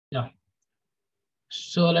Yeah.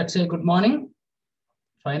 So let's say good morning.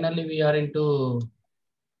 Finally, we are into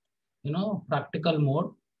practical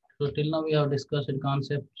mode. So till now we have discussed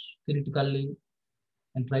concepts theoretically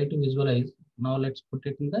and try to visualize. Now let's put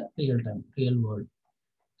it in the real time, real world.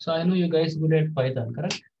 So I know you guys good at Python,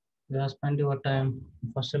 correct? You have spent your time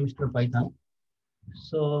first semester Python.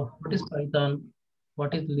 So what is Python?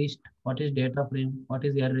 What is list? What is data frame? What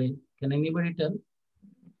is array? Can anybody tell?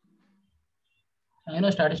 I know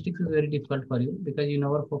statistics is very difficult for you because you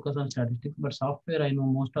never focus on statistics, but software, I know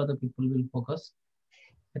most of the people will focus,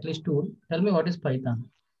 at least tool. Tell me what is Python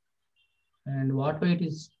and what way it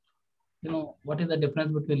is, what is the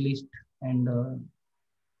difference between list and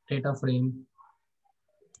data frame?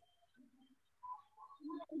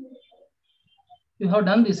 You have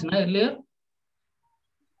done this earlier.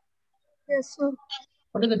 Yes, sir.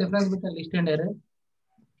 What is the difference between list and array?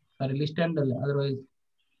 Sorry, list and otherwise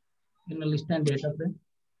in a list and data frame?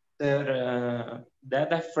 The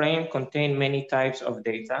data frame contain many types of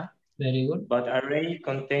data, Very good. but array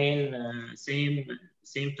contain same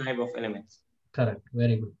type of elements. Correct.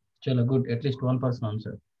 Very good. Chalo, good. At least one person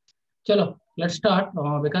answered. Chalo, let's start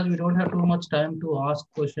because we don't have too much time to ask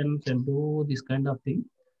questions and do this kind of thing.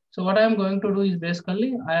 So what I am going to do is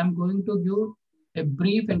basically I am going to give a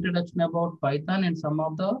brief introduction about Python and some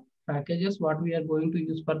of the packages what we are going to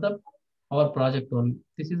use for the our project only.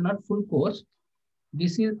 This is not full course.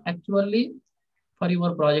 This is actually for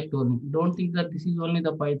your project only. Don't think that this is only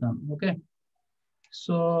the Python. Okay.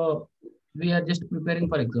 So we are just preparing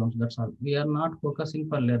for exams. That's all. We are not focusing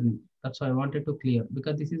for learning. That's why I wanted to clear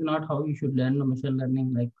because this is not how you should learn the machine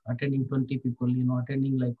learning, like attending 20 people,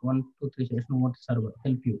 attending like 1, 2, 3 sessions, what server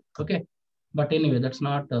help you. Okay. But anyway, that's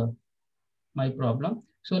not my problem.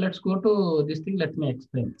 So let's go to this thing. Let me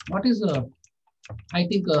explain. What is, I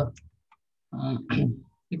think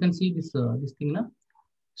you can see this thing now.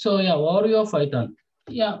 So yeah, overview of Python.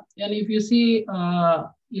 Yeah, and if you see,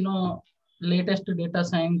 latest data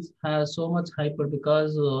science has so much hype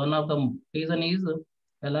because one of the reason is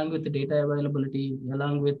along with the data availability,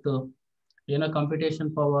 along with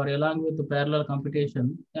computation power, along with the parallel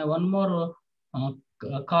computation. And one more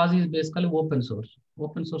cause is basically open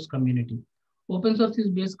source community. Open source is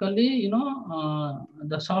basically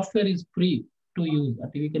the software is free to use.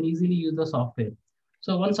 We can easily use the software.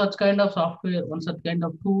 So one such kind of software, one such kind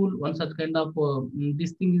of tool, one such kind of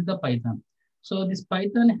this thing is the Python. So this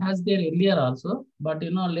Python has there earlier also, but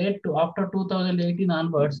late to after 2018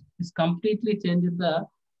 onwards, it's completely changed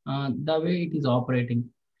the way it is operating.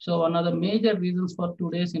 So one of the major reasons for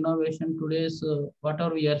today's innovation, today's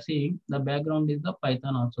whatever we are seeing, the background is the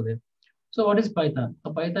Python also there. So what is Python?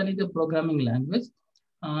 So Python is a programming language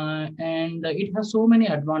and it has so many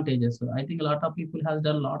advantages. So I think a lot of people has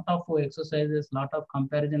done a lot of exercises, lot of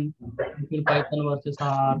comparison between Python versus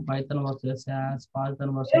R, Python versus SAS,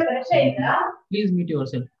 Python versus. Please mute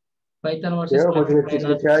yourself. Python versus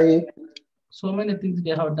so many things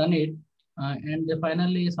they have done it, and they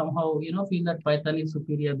finally somehow feel that Python is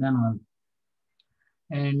superior than all.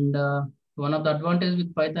 And one of the advantages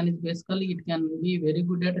with Python is basically it can be very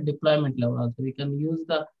good at a deployment level also. We can use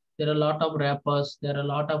there are a lot of wrappers, there are a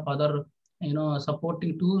lot of other,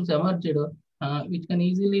 supporting tools emerged, which can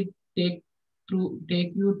easily take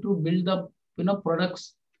you to build up,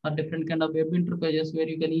 products or different kind of web interfaces where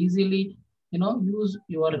you can easily, use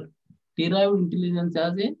your derived intelligence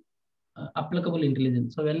as a applicable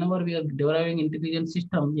intelligence. So whenever we are deriving intelligence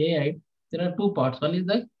system, AI, there are two parts. One is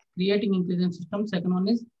the creating intelligence system. Second one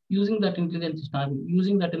is using that intelligence system,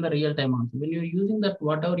 using that in the real time also. When you're using that,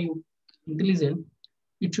 whatever you intelligent,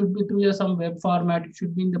 it should be through some web format. It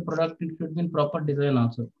should be in the product. It should be in proper design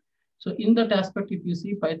also. So in that aspect, if you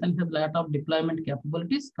see, Python has a lot of deployment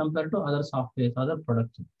capabilities compared to other softwares, other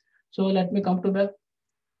products. So let me come to back.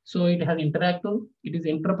 So it has interactive. It is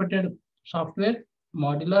interpreted software,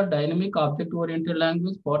 modular, dynamic, object-oriented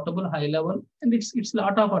language, portable, high level, and it's a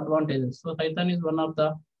lot of advantages. So Python is one of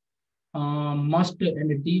the must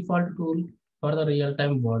and default tool for the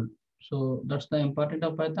real-time world. So that's the important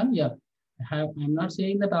of Python. Yeah, I'm not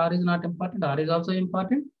saying that R is not important. R is also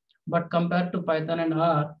important, but compared to Python and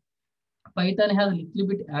R, Python has a little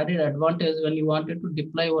bit added advantage when you wanted to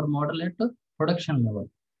deploy your model at production level.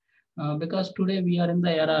 Because today we are in the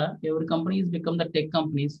era, every company has become the tech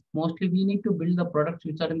companies. Mostly we need to build the products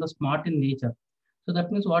which are in the smart in nature. So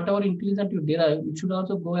that means whatever intelligence you derive, it should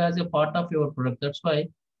also go as a part of your product. That's why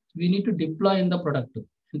we need to deploy in the product.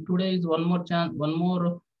 And today is one more chance, one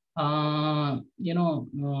more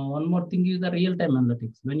thing is the real-time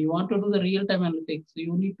analytics. When you want to do the real-time analytics,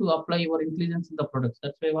 you need to apply your intelligence in the products.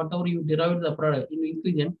 That's why whatever you derive the product in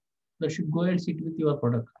intelligence, that should go and sit with your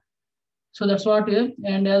product. So that's what,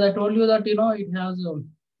 and as I told you that, sorry, it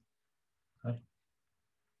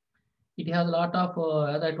has a lot of,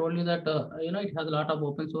 as I told you that, it has a lot of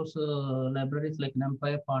open source libraries like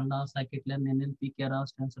NumPy, Pandas, Scikit-learn, NLP,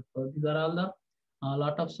 Keras, TensorFlow. These are all the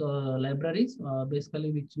lot of libraries,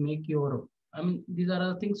 basically, which make your, I mean, these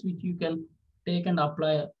are the things which you can take and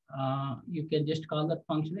apply. You can just call that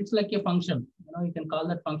function. It's like a function. You can call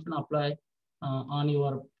that function, apply on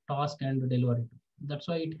your task and deliver it. That's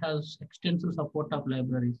why it has extensive support of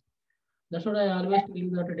libraries. That's what I always tell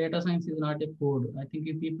you, that data science is not a code. I think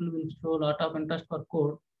if people will show a lot of interest for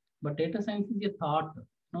code, but data science is a thought.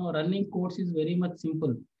 Running codes is very much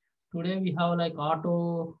simple. Today we have like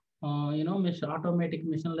automatic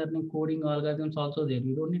machine learning coding algorithms also there.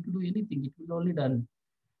 You don't need to do anything; it will only done.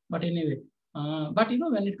 But anyway,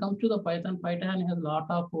 when it comes to the Python has a lot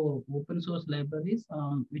of open source libraries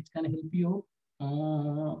which can help you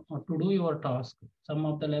to do your task. Some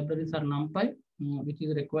of the libraries are NumPy, which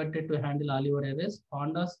is required to handle all your arrays.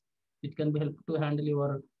 Pandas, which can be helped to handle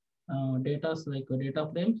your data like data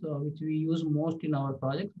frames, which we use most in our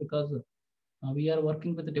projects, because we are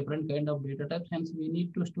working with a different kind of data types. Hence, we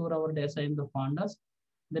need to store our data in the Pandas.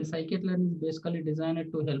 Then scikit-learn is basically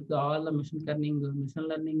designed to help all the machine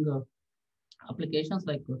learning applications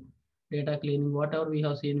like data cleaning, whatever we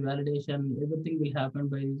have seen, validation, everything will happen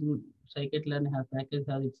by using scikit-learn. Has package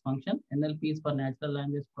has its function. NLP is for natural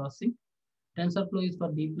language processing. TensorFlow is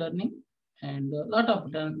for deep learning, and a lot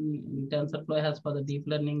of TensorFlow has for the deep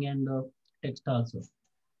learning and text also.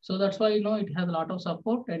 So that's why it has a lot of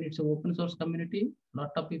support, and it's an open source community. A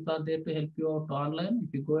lot of people are there to help you out online.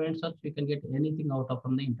 If you go and search, you can get anything out of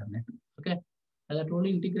from the internet. Okay. As I told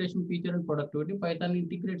you, integration feature and productivity. Python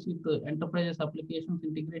integrates with the enterprises applications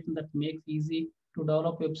integration that makes easy to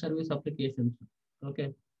develop web service applications.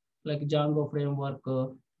 Okay, like Django framework,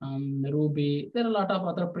 Ruby. There are a lot of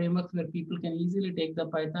other frameworks where people can easily take the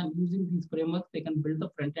Python. Using these frameworks, they can build the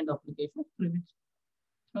front end applications through which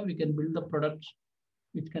we can build the products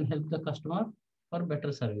which can help the customer for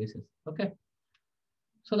better services. Okay.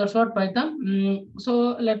 So that's what Python.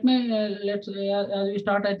 So as we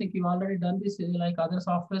start. I think you already done this. Like other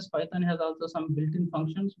softwares, Python has also some built-in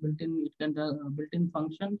functions. It can built-in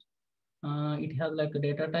functions. It has like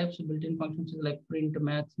data types. Built-in functions is like print,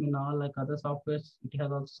 max, min, all like other softwares. It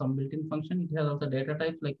has also some built-in function. It has also data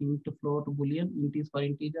types like int, float, boolean. Int is for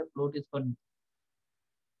integer, float is for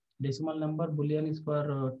decimal number, boolean is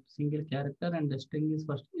for single character, and the string is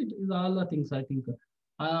for it is all the things, I think.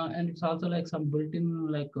 And it's also like some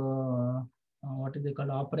built-in like what is it called,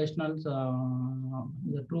 operationals,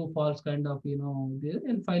 the true false kind of,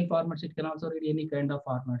 in file formats. It can also read any kind of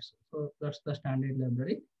formats. So that's the standard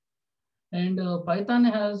library. And Python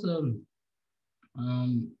has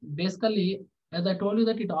basically, as I told you,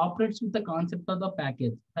 that it operates with the concept of the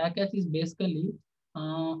package. Package is basically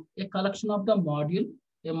a collection of the module.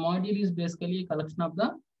 A module is basically a collection of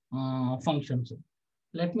the functions.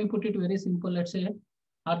 Let me put it very simple. Let's say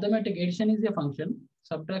arithmetic addition is a function,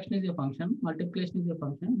 subtraction is a function, multiplication is a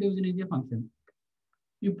function, division is a function.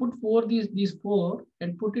 You put these four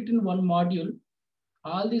and put it in one module.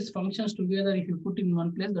 All these functions together, if you put in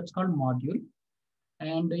one place, that's called module.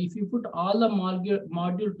 And if you put all the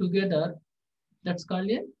module together, that's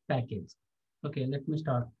called a package. Okay, let me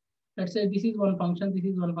start. Let's say this is one function, this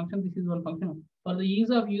is one function, this is one function. For the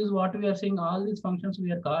ease of use, what we are saying, all these functions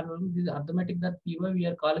we are calling, this is arithmetic, that we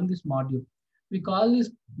are calling this module. We call this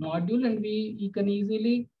module, and we can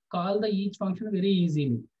easily call the each function very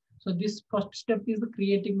easily. So this first step is the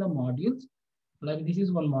creating the modules. Like this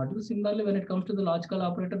is one module. Similarly, when it comes to the logical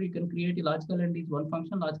operator, you can create a logical and is one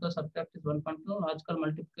function, logical subtract is one function, logical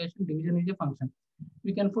multiplication, division is a function.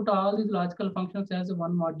 We can put all these logical functions as a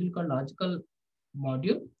one module called logical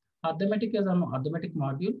module. Arithmetic is an arithmetic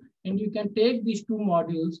module, and you can take these two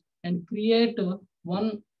modules and create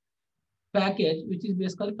one package, which is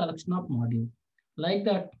basically collection of modules. Like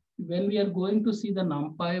that, when we are going to see the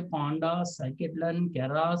NumPy, Pandas, Scikit-learn,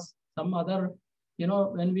 Keras, some other,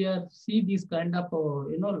 when we are see these kind of,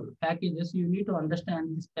 packages, you need to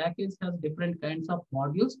understand this package has different kinds of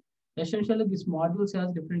modules. Essentially, these modules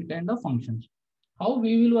has different kind of functions. How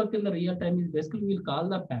we will work in the real time is basically we'll call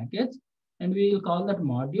the package, and we will call that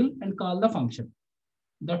module and call the function.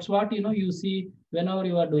 That's what you see whenever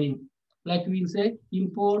you are doing. Like we'll say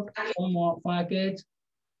import some package,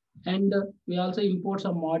 and we also import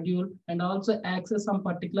some module and also access some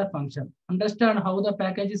particular function. Understand how the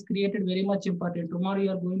package is created, very much important. Tomorrow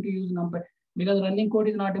you are going to use NumPy, because running code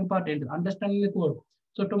is not important, understanding the code.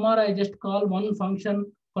 So tomorrow I just call one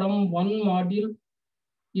function from one module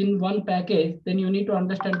in one package, then you need to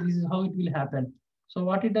understand this is how it will happen. So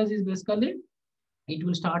what it does is basically It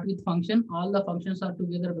will start with function. All the functions are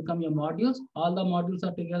together become your modules. All the modules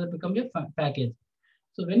are together become your package.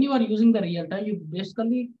 So when you are using the real time, you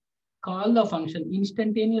basically call the function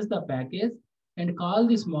instantaneous the package and call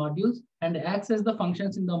these modules and access the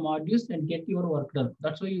functions in the modules and get your work done.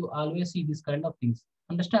 That's why you always see this kind of things.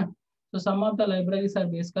 Understand? So some of the libraries are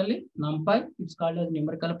basically NumPy. It's called as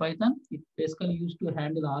numerical Python. It basically used to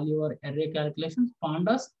handle all your array calculations.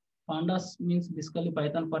 Pandas. Pandas means basically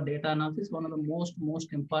Python for data analysis. One of the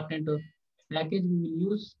most important package we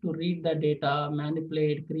will use to read the data,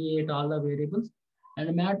 manipulate, create all the variables. And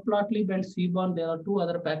matplotlib and seaborn, there are two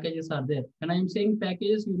other packages are there. When I'm saying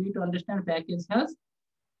packages, you need to understand package has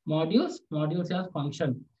modules, modules has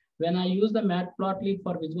function. When I use the matplotlib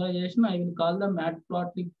for visualization, I will call the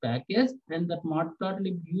matplotlib package, and that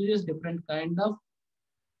matplotlib uses different kind of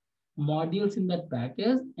modules in that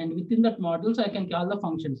package, and within that modules, I can call the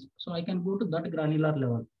functions. So I can go to that granular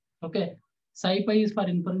level. Okay. SciPy is for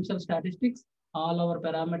inferential statistics, all our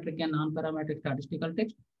parametric and non-parametric statistical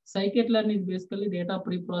text. Scikit-learn is basically data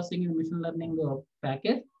pre-processing and machine learning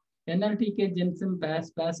package. NLTK, Jensen,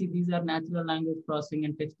 PASI, these are natural language processing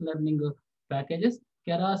and text learning packages.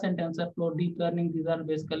 Keras and TensorFlow, deep learning, these are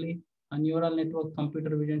basically a neural network,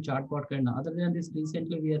 computer vision, chatbot kind of. Other than this,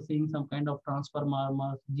 recently we are seeing some kind of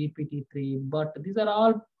transformers, GPT-3, but these are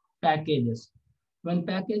all packages. When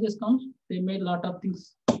packages comes, they made a lot of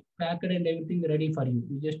things packed and everything ready for you.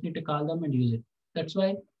 You just need to call them and use it. That's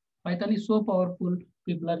why Python is so powerful,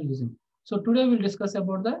 people are using. So today we'll discuss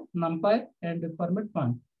about the NumPy and permit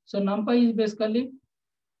fund. So NumPy is basically,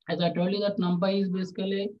 as I told you that NumPy is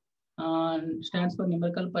basically stands for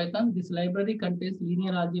numerical Python. This library contains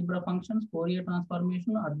linear algebra functions, Fourier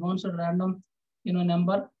transformation, advanced random,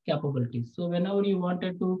 number capabilities. So whenever you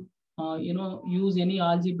wanted to, use any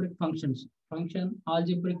algebraic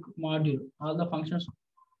algebraic module, all the functions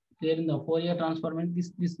there in the Fourier transformation.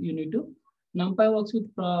 This you need to. NumPy works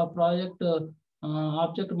with project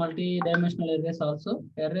object multi-dimensional arrays also.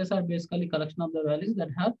 Arrays are basically collection of the values that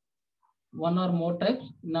have one or more types.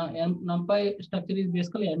 Now, NumPy structure is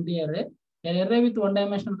basically ND array. An array with one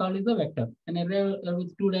dimension called is the vector. An array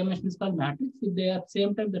with two dimensions is called matrix. If they are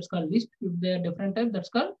same type, that's called list. If they are different type, that's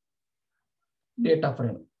called data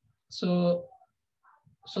frame. So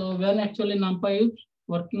when actually NumPy is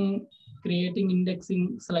working, creating,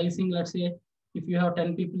 indexing, slicing, let's say if you have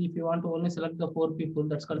 10 people, if you want to only select the 4 people,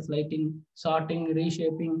 that's called slicing, sorting,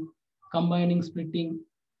 reshaping, combining, splitting,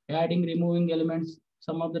 adding, removing elements,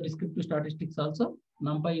 some of the descriptive statistics also.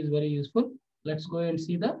 NumPy is very useful. Let's go and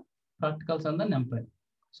see the practicals on the NumPy.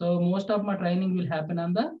 So most of my training will happen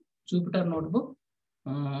on the Jupyter notebook.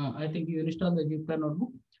 I think you install the Jupyter notebook.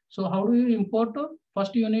 So how do you import?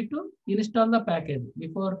 First, you need to install the package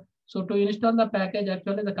before. So to install the package,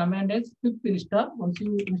 actually the command is pip install. Once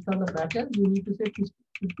you install the package, you need to say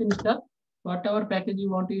pip install. Whatever package you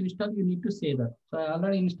want to install, you need to say that. So I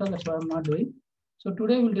already installed, that's why I'm not doing. So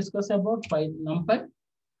today we'll discuss about NumPy.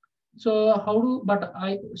 So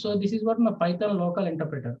so this is what my Python local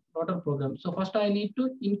interpreter, program. So first I need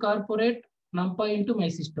to incorporate NumPy into my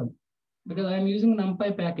system because I am using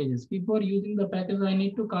NumPy packages. Before using the package, I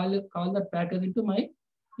need to call that package into my,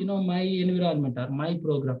 my environment or my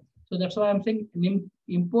program. So that's why I'm saying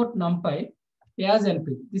import NumPy as NP.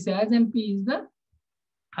 This as NP is the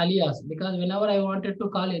alias, because whenever I wanted to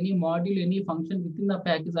call any module, any function within the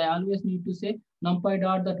package, I always need to say NumPy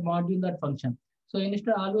dot that module, that function. So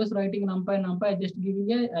instead of always writing NumPy, just giving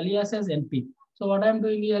a alias as NP. So what I'm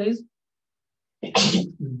doing here is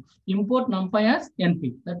import NumPy as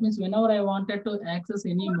NP. That means whenever I wanted to access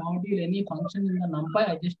any module, any function in the NumPy,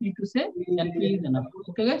 I just need to say NP is enough.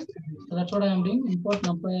 Okay, guys? So that's what I am doing. Import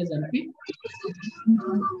NumPy as NP.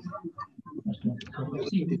 So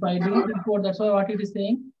see, if I don't import, that's why what it is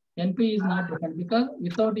saying, NP is not different because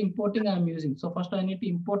without importing, I am using. So first I need to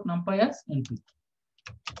import NumPy as NP.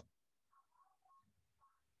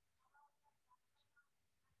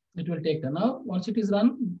 It will take time. Now, once it is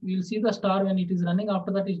run, we will see the star when it is running.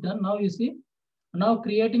 After that is done. Now you see, now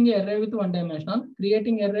creating an array with one dimension.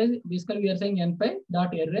 Creating array, basically we are saying NPy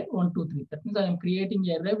dot array 1, 2, 3. That means I am creating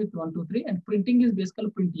an array with 1, 2, 3, and printing is basically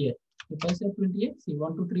print here. If I say print here, see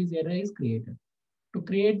 1, 2, 3 array is created. To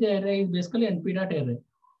create the array is basically NP dot array.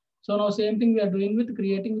 So now same thing we are doing with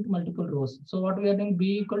creating with multiple rows. So what we are doing,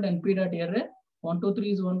 B equal to NP dot array. 1, 2,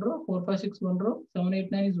 3 is one row, 4, 5, 6 one row, 7,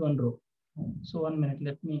 8, 9 is one row. So 1 minute,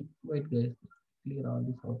 let me wait, guys. Clear all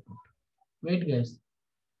this output. Wait, guys.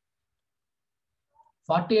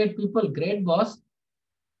 48 people, great boss.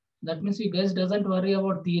 That means you guys doesn't worry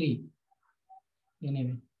about theory.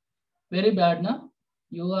 Anyway, very bad, na?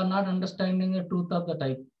 You are not understanding the truth of the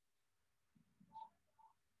type.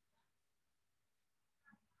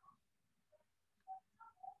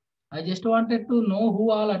 I just wanted to know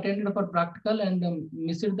who all attended for practical and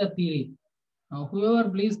missed the theory. Whoever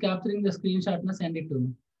please capturing the screenshot and send it to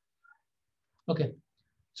me. Okay.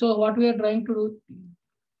 So what we are trying to do.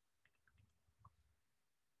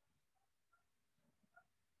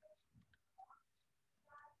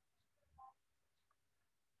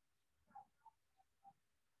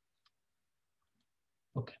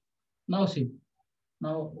 Okay. Now see.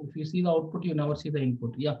 Now, if you see the output, you never see the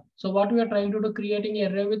input. Yeah. So what we are trying to do, creating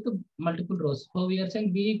an array with multiple rows. So we are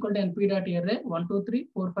saying b equal to np dot array 1, 2, 3,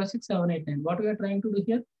 4, 5, 6, 7, 8, 9. What we are trying to do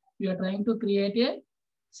here, we are trying to create a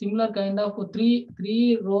similar kind of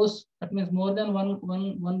three rows. That means more than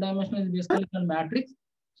one dimensional is basically called matrix.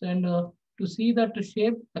 So and to see that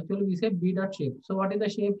shape, actually we say b dot shape. So what is the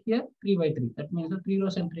shape here? 3 by 3. That means 3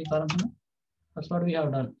 rows and 3 columns. That's what we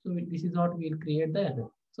have done. So this is what we'll create the array.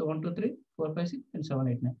 So 1, 2, 3, 4, 5, 6, and 7,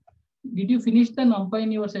 8, 9. Did you finish the NumPy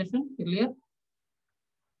in your session earlier?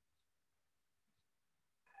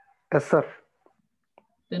 Yes, sir.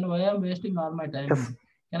 Then why I'm wasting all my time? Yes.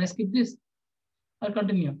 Can I skip this or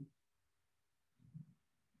continue?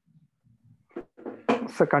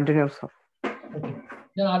 So continue, sir. Okay.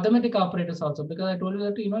 Then arithmetic operators also, because I told you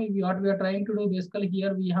that what we are trying to do basically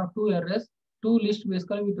here we have two arrays, two lists.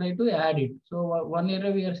 Basically we try to add it. So one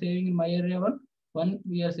array we are saving in my array one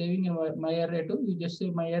we are saving in my array 2. You just say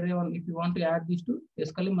my array 1 if you want to add these two.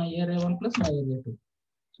 Basically my array 1 plus my array 2.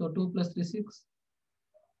 So 2 plus 3 6.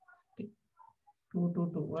 2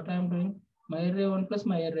 2 2. What I am doing? My array 1 plus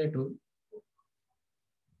my array 2.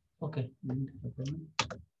 Okay.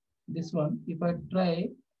 This one if I try.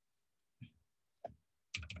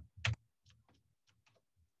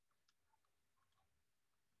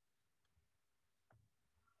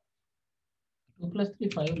 2 plus 3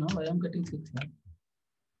 5. Now I am getting 6 now.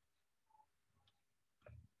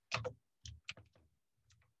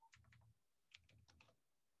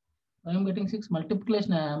 I am getting 6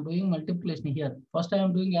 multiplication. I am doing multiplication here. First I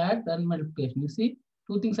am doing add, then multiplication. You see,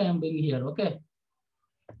 two things I am doing here. Okay,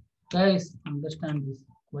 guys, understand this.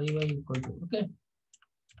 Y equal to, okay.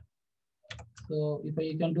 So if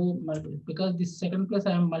you can do, because this second place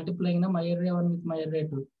I am multiplying my array 1 with my array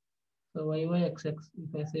 2. So y x x.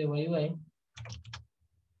 If I say y,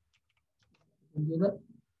 do the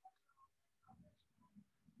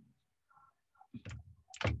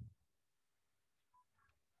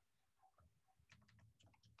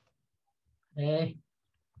hey.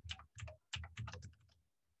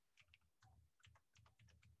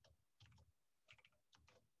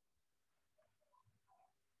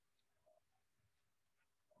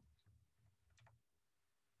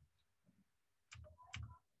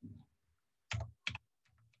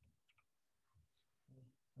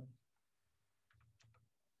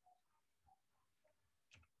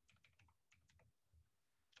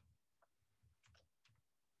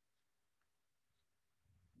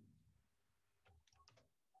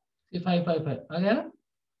 See 5 5 5 again.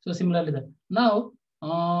 So similarly that now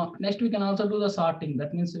next we can also do the sorting.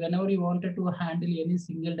 That means whenever you wanted to handle any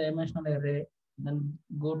single dimensional array, then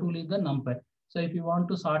go to the NumPy. So if you want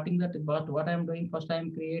to sorting that, but what I am doing first, I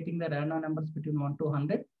am creating the random numbers between 1 to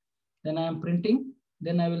 100. Then I am printing.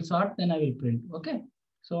 Then I will sort. Then I will print. Okay.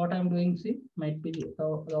 So what I am doing, see, might be the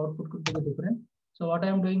output could be different. So what I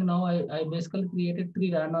am doing now, I basically created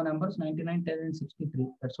 3 random numbers, 99, 10, and 63.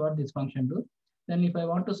 That's what this function do. Then if I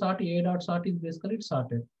want to sort, a dot sort is basically it's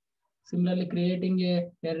sorted. Similarly, creating a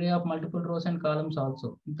array of multiple rows and columns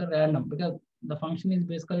also. It's a random because the function is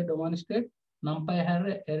basically demonstrate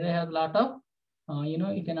NumPy array has a lot of,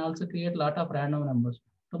 you can also create a lot of random numbers.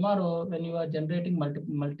 Tomorrow, when you are generating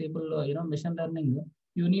multiple, machine learning,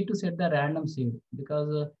 you need to set the random seed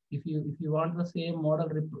because if you want the same model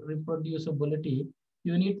reproducibility,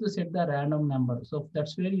 you need to set the random number. So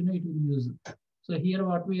that's where it will use. So here,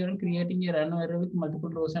 what we are creating a random array with multiple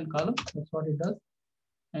rows and columns. That's what it does.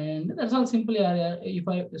 And that's all simply if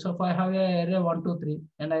I have a array 1 2 3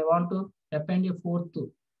 and I want to append a fourth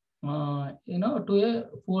to a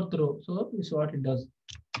fourth row, so this is what it does.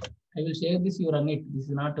 I will share this, you run it. This is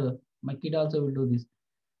not my kid also will do this.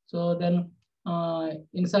 So then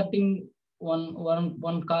inserting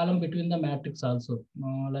one column between the matrix also,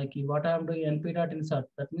 like what I am doing np dot insert.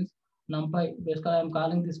 That means NumPy, basically I am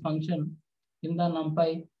calling this function in the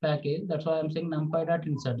NumPy package. That's why I'm saying NumPy dot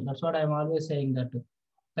insert. That's what I'm always saying, that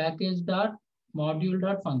package dot module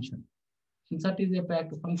dot function. Insert is a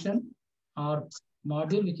pack function or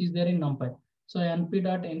module which is there in NumPy. So np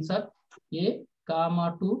dot insert a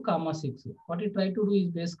comma 2 comma 6. What it try to do is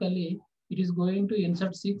basically it is going to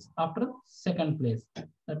insert 6 after second place.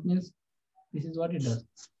 That means this is what it does.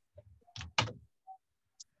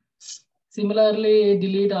 Similarly,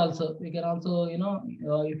 delete also. We can also,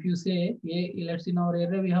 if you say, let's see in our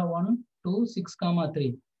array, we have 1, 2, 6,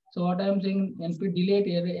 3. So what I am saying, np delete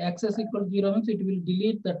array access equal to 0 means it will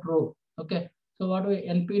delete that row. Okay. So what we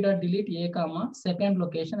np dot delete a, second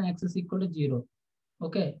location access equal to 0.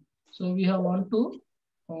 Okay. So we have 1, 2,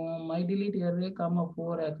 my delete array,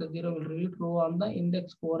 4, access 0 will delete row on the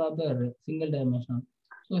index 4 of the array, single dimensional.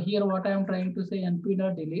 So here what I am trying to say, np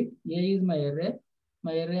dot delete, a is my array.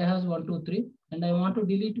 My array has 1, 2, 3, and I want to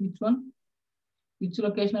delete which one? Which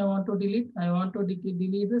location I want to delete? I want to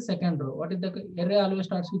delete the second row. What is the array always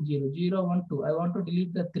starts with 0, 0, 1, 2. I want to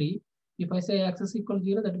delete the 3. If I say access equal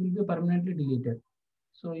 0, that will be permanently deleted.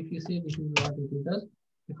 So if you say this is what it does.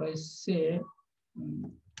 If I say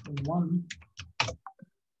 1,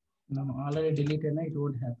 no, already deleted, it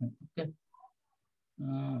won't happen. Okay.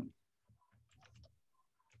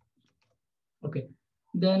 Okay.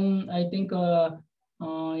 Then I think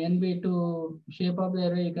NB to shape of the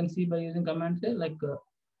array you can see by using commands like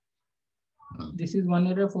this is one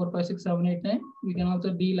array 4, 5, 6, 7, 8, 9. We can also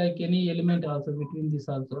D like any element also between this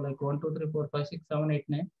also like 1, 2, 3, 4, 5, 6, 7, 8,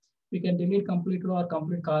 9. We can delete complete row or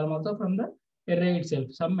complete column also from the array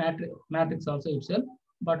itself. Some matrix also itself.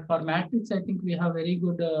 But for matrix, I think we have very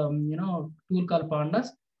good tool called pandas.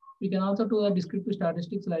 We can also do the descriptive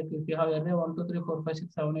statistics like if you have array 1, 2, 3, 4, 5,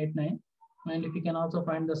 6, 7, 8, 9. And if you can also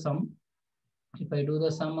find the sum. If I do the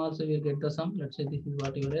sum also, we'll get the sum. Let's say this is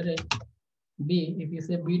what your array. B, if you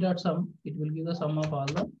say B dot sum, it will give the sum of all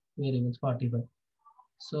the variables, 45.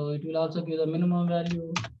 So it will also give the minimum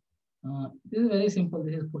value. This is very simple.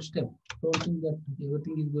 This is footstep. Don't think that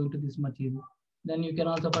everything is going to this much easy. Then you can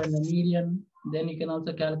also find the median. Then you can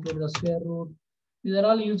also calculate the square root. These are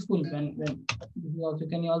all useful when this is also,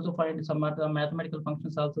 can you also find some mathematical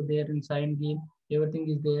functions also there in sine game. Everything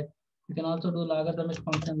is there. You can also do logarithmic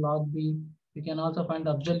function log b. You can also find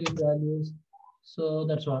absolute values. So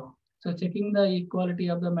that's what. So checking the equality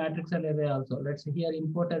of the matrix and array also. Let's see here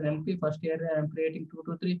import an NP. First array I am creating 2,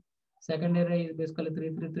 2, 3. Second array is basically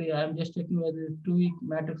 3, 3, 3. I am just checking whether the two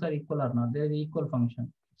matrices are equal or not. There is equal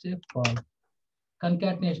function. Say false.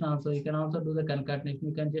 Concatenation also. You can also do the concatenation.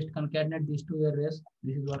 You can just concatenate these two arrays.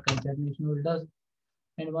 This is what concatenation will does.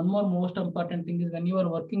 And one more most important thing is when you are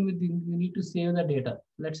working with you need to save the data.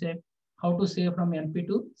 Let's say how to save from NP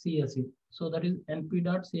to CSV. So that is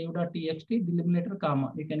np.save.txt delimiter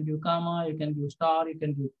comma. You can give comma, you can give star, you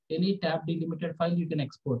can give any tab delimited file you can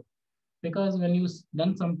export. Because when you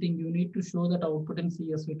done something, you need to show that output in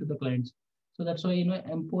CSV to the clients. So that's why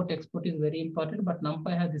import export is very important. But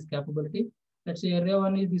NumPy has this capability. Let's say array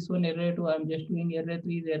 1 is this one, array 2. I'm just doing array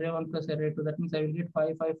 3 is array 1 plus array 2. That means I will get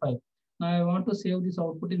 5, 5, 5. Now I want to save this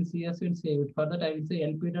output in CSV and save it. For that I will say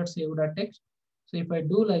np.save.text. So if I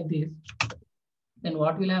do like this, then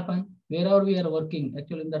what will happen? Wherever we are working,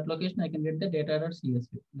 actually in that location, I can get the data.csv.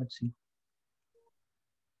 Let's see.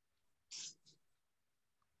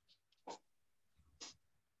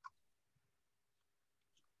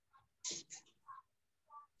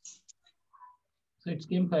 So it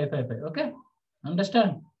came 5, 5, 5. Okay,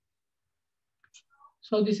 understand?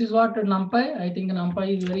 So this is what NumPy. I think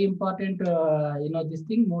NumPy is very important. This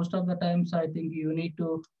thing most of the times I think you need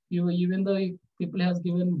to even though people has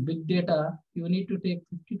given big data, you need to take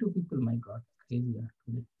 52 people. My God, crazy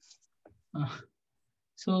today.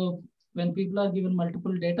 So when people are given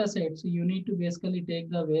multiple data sets, you need to basically take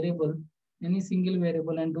the variable, any single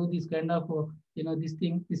variable, and do this kind of this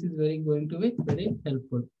thing. This is going to be very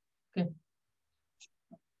helpful. Okay.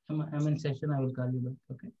 I'm in session. I will call you back.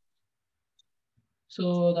 Okay.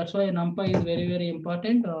 So that's why NumPy is very, very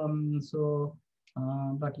important.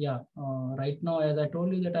 But yeah, right now, as I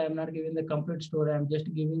told you that I am not giving the complete story. I'm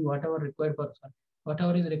just giving whatever required for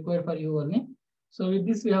whatever is required for you only. So with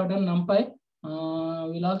this, we have done NumPy.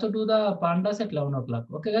 We'll also do the pandas at 11 o'clock.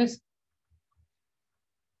 Okay, guys.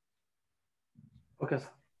 Okay,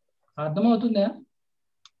 sir. అర్థమవుతుందా?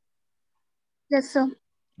 Yes, sir.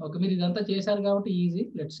 Okay, మీరు ఇదంతా చేశారు కాబట్టి easy.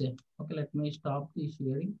 Let's say. Okay, let me stop the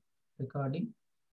sharing recording.